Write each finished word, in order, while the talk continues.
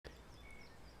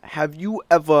Have you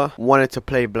ever wanted to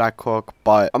play Blackhawk,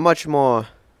 but a much more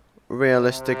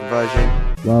realistic version?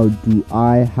 Well, do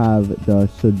I have the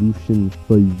solution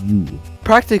for you?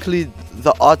 Practically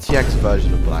the RTX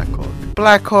version of Blackhawk.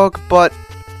 Blackhawk, but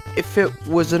if it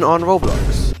wasn't on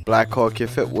Roblox. Blackhawk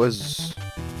if it was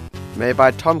made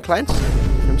by Tom Clancy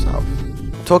himself.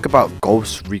 Talk about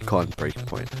Ghost Recon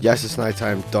Breakpoint. Yes, it's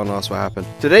nighttime, don't ask what happened.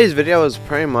 Today's video is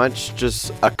pretty much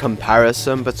just a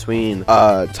comparison between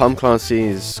Tom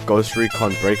Clancy's Ghost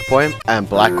Recon Breakpoint and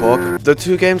Blackhawk. The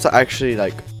two games are actually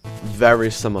like very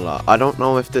similar. I don't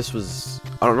know if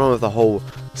the whole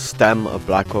stem of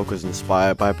Blackhawk was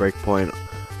inspired by Breakpoint,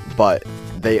 but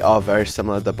they are very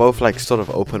similar. They're both like sort of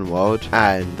open world,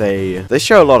 and they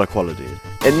share a lot of quality.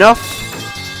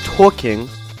 Enough talking.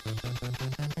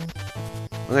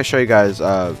 I'm gonna show you guys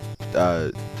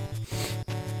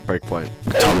Breakpoint.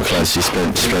 Tom Clancy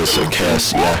Spencer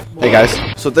Curse, yeah. Hey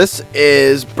guys, so this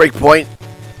is Breakpoint.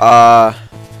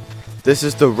 This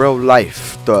is the real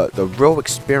life, the real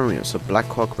experience of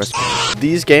Blackhawk Rescue.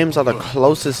 These games are the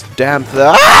closest damn thing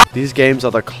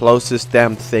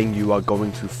you are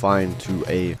going to find to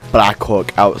a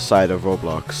Blackhawk outside of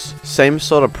Roblox. Same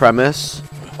sort of premise,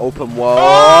 open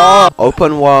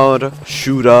world,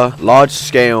 shooter, large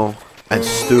scale, and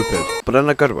stupid, but in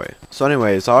a good way. So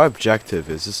anyways, our objective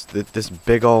is this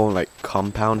big old like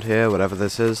compound here, whatever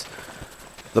this is.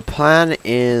 The plan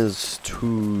is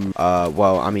to,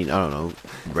 well, I mean, I don't know,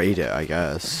 raid it, I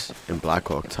guess, in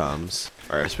Blackhawk terms.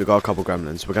 Alright, so we got a couple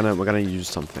gremlins. We're gonna use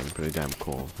something pretty damn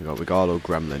cool. We got a little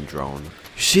gremlin drone.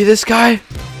 You see this guy?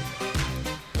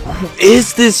 Who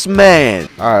is this man?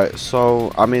 Alright,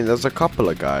 so I mean, there's a couple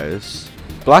of guys.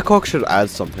 Blackhawk should add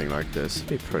something like this. It'd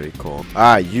be pretty cool.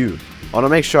 Ah, you. I wanna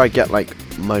make sure I get like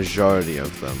majority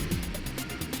of them.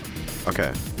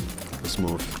 Okay, let's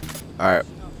move. Alright.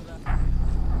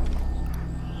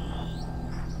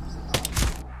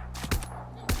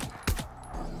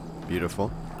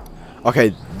 Beautiful.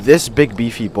 Okay, this big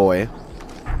beefy boy.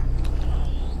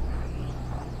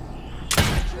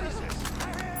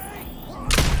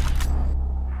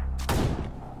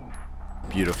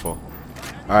 Beautiful.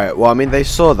 Alright, well, I mean, they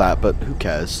saw that, but who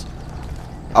cares?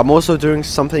 I'm also doing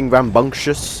something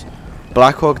rambunctious.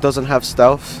 Blackhawk doesn't have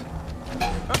stealth.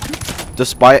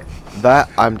 Despite that,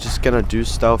 I'm just gonna do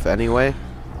stealth anyway,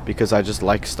 because I just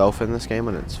like stealth in this game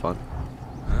and it's fun.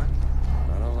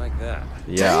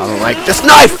 Yeah, I don't like this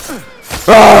knife!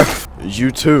 Arrgh!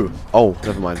 You too. Oh,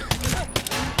 never mind.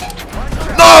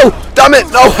 No! Damn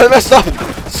it! No, I messed up!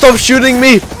 Stop shooting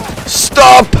me!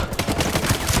 Stop!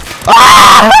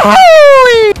 Ah!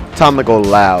 Time to go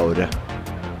loud.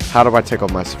 How do I take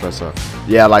off my suppressor?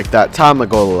 Yeah, like that. Time to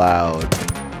go loud.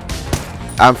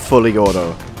 I'm fully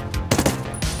auto.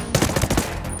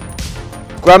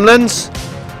 Gremlins?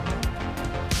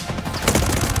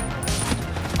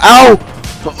 Ow!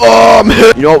 Oh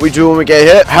man! You know what we do when we get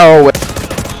hit? Heroin.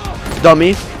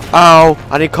 Dummy. Ow.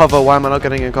 I need cover. Why am I not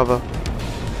getting in cover?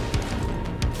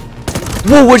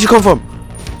 Whoa, where'd you come from?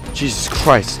 Jesus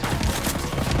Christ.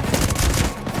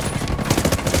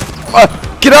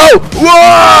 Get out!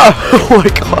 Whoa! Oh my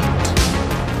god.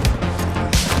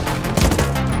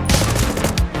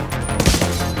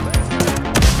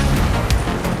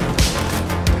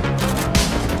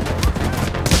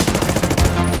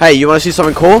 Hey, you wanna see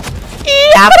something cool?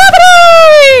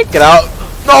 Get out!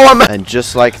 No, I'm. And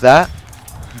just like that,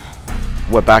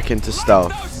 we're back into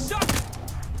stealth.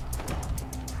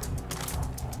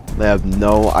 They have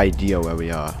no idea where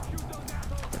we are,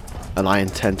 and I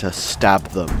intend to stab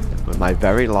them with my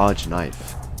very large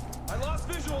knife. I lost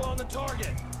visual on the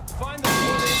target. Find the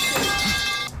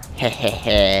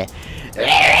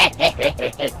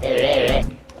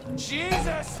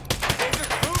Jesus!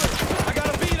 I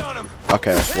got a beat on him.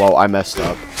 Okay, well, I messed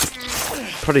up.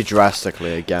 Pretty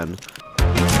drastically again.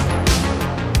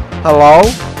 Hello?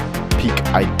 Peek,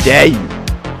 I dare you.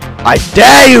 I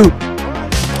dare you!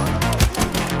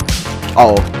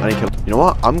 Oh, I need to. You know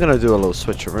what? I'm gonna do a little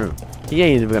switcheroo. He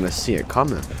ain't even gonna see it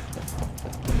coming.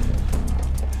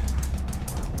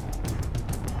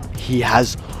 He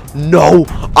has no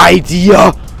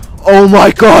idea! Oh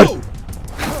my god!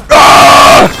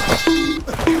 Ah!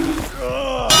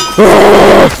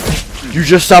 Ah! You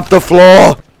just stopped the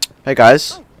floor! Hey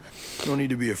guys. No need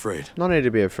to be afraid. No need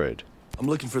to be afraid. I'm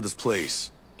looking for this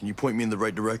place. Can you point me in the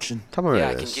right direction? Tell me where Yeah,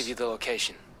 it I is. can give you the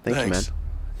location. Thank you, man. Thanks.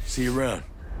 See you around.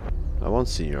 I won't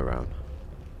see you around.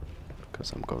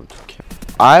 Because I'm going to kill.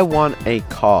 I want a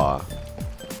car.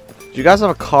 Do you guys have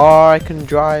a car I can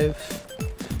drive?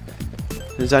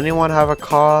 Does anyone have a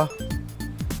car?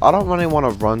 I don't really want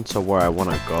to run to where I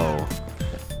want to go.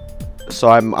 So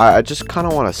I just kind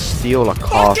of want to steal a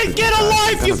car. Fucking get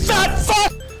alive, you fat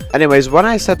fuck! Anyways, when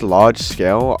I said large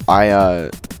scale,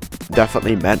 I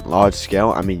definitely meant large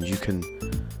scale. I mean, you can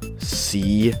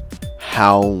see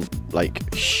how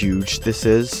like huge this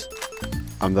is.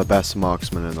 I'm the best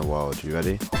marksman in the world. You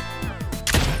ready?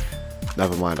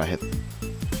 Never mind, I hit.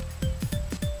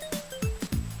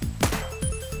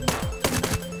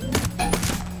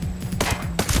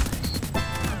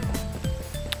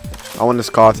 I want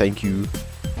this car, thank you.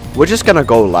 We're just gonna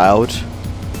go loud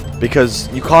because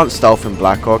you can't stealth in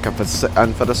Blackhawk,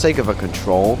 and for the sake of a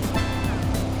control,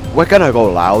 we're gonna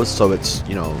go loud so it's,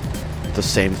 you know, the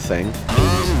same thing.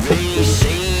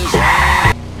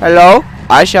 Hello?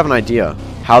 I actually have an idea.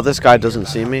 How this guy doesn't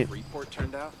see me,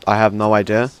 I have no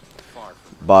idea.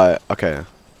 But, okay.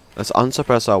 Let's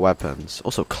unsuppress our weapons.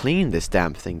 Also, clean this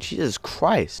damn thing. Jesus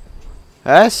Christ.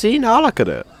 See? Now look at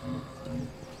it.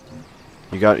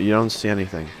 You don't see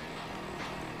anything.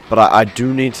 But I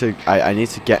do need to, I need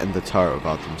to get in the turret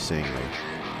without them seeing me.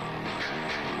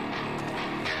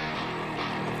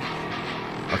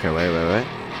 Okay, wait.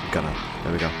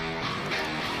 There we go.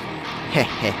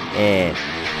 Hehehe.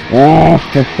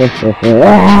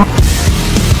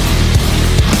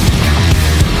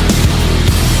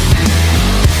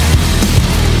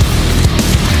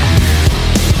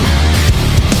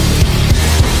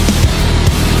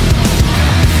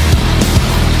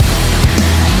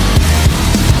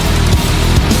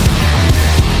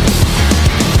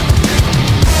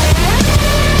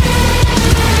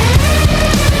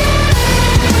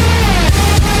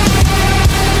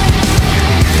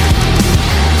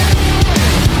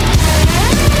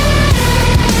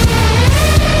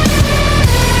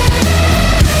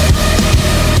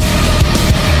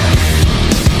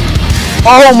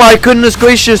 Oh my goodness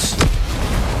gracious!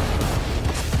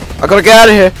 I gotta get out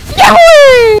of here.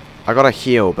 Yahoo! I gotta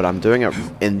heal, but I'm doing it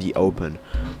in the open.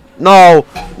 No!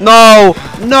 No!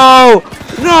 No!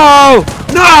 No!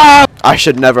 No! I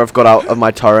should never have got out of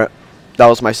my turret. That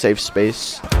was my safe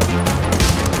space.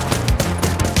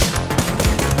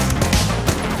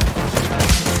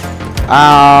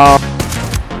 Ow!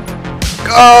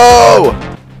 Go!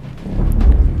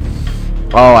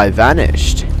 Oh, I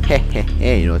vanished.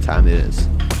 Hey, you know what time it is.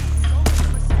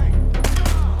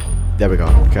 There we go.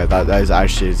 Okay, that is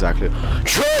actually exactly.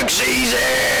 Truck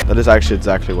season! That is actually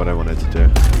exactly what I wanted to do.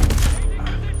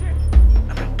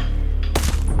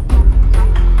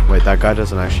 Wait, that guy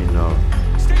doesn't actually know.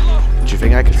 Do you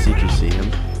think I could see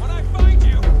him?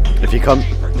 If he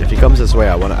comes this way,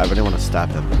 I really want to stab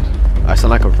him. I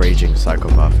sound like a raging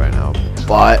psychopath right now,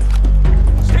 but.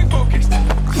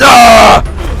 Ah!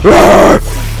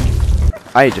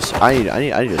 I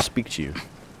need to speak to you.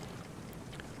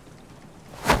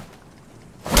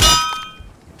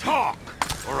 Talk,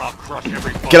 or I'll crush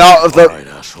every. Get out of the. All right,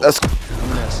 asshole. I'm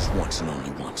gonna ask this once and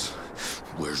only once.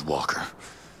 Where's Walker?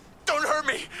 Don't hurt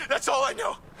me. That's all I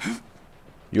know.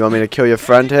 You want me to kill your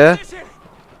friend here?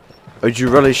 Would you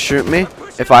really shoot me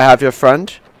if I have your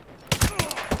friend?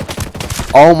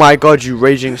 Oh my god, you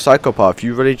raging psychopath!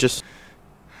 You really just.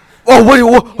 Oh wait!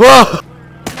 Whoa!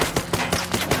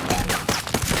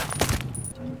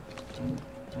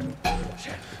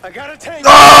 I gotta take.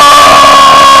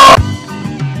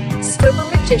 Super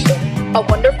magician, a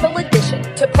wonderful addition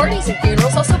to parties and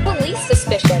funerals. Also, police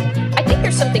suspicion. I think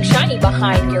there's something shiny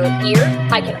behind your ear.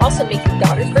 I can also make your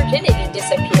daughter's virginity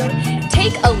disappear.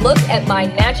 Take a look at my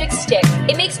magic stick.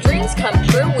 It makes dreams come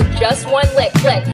true with just one lick.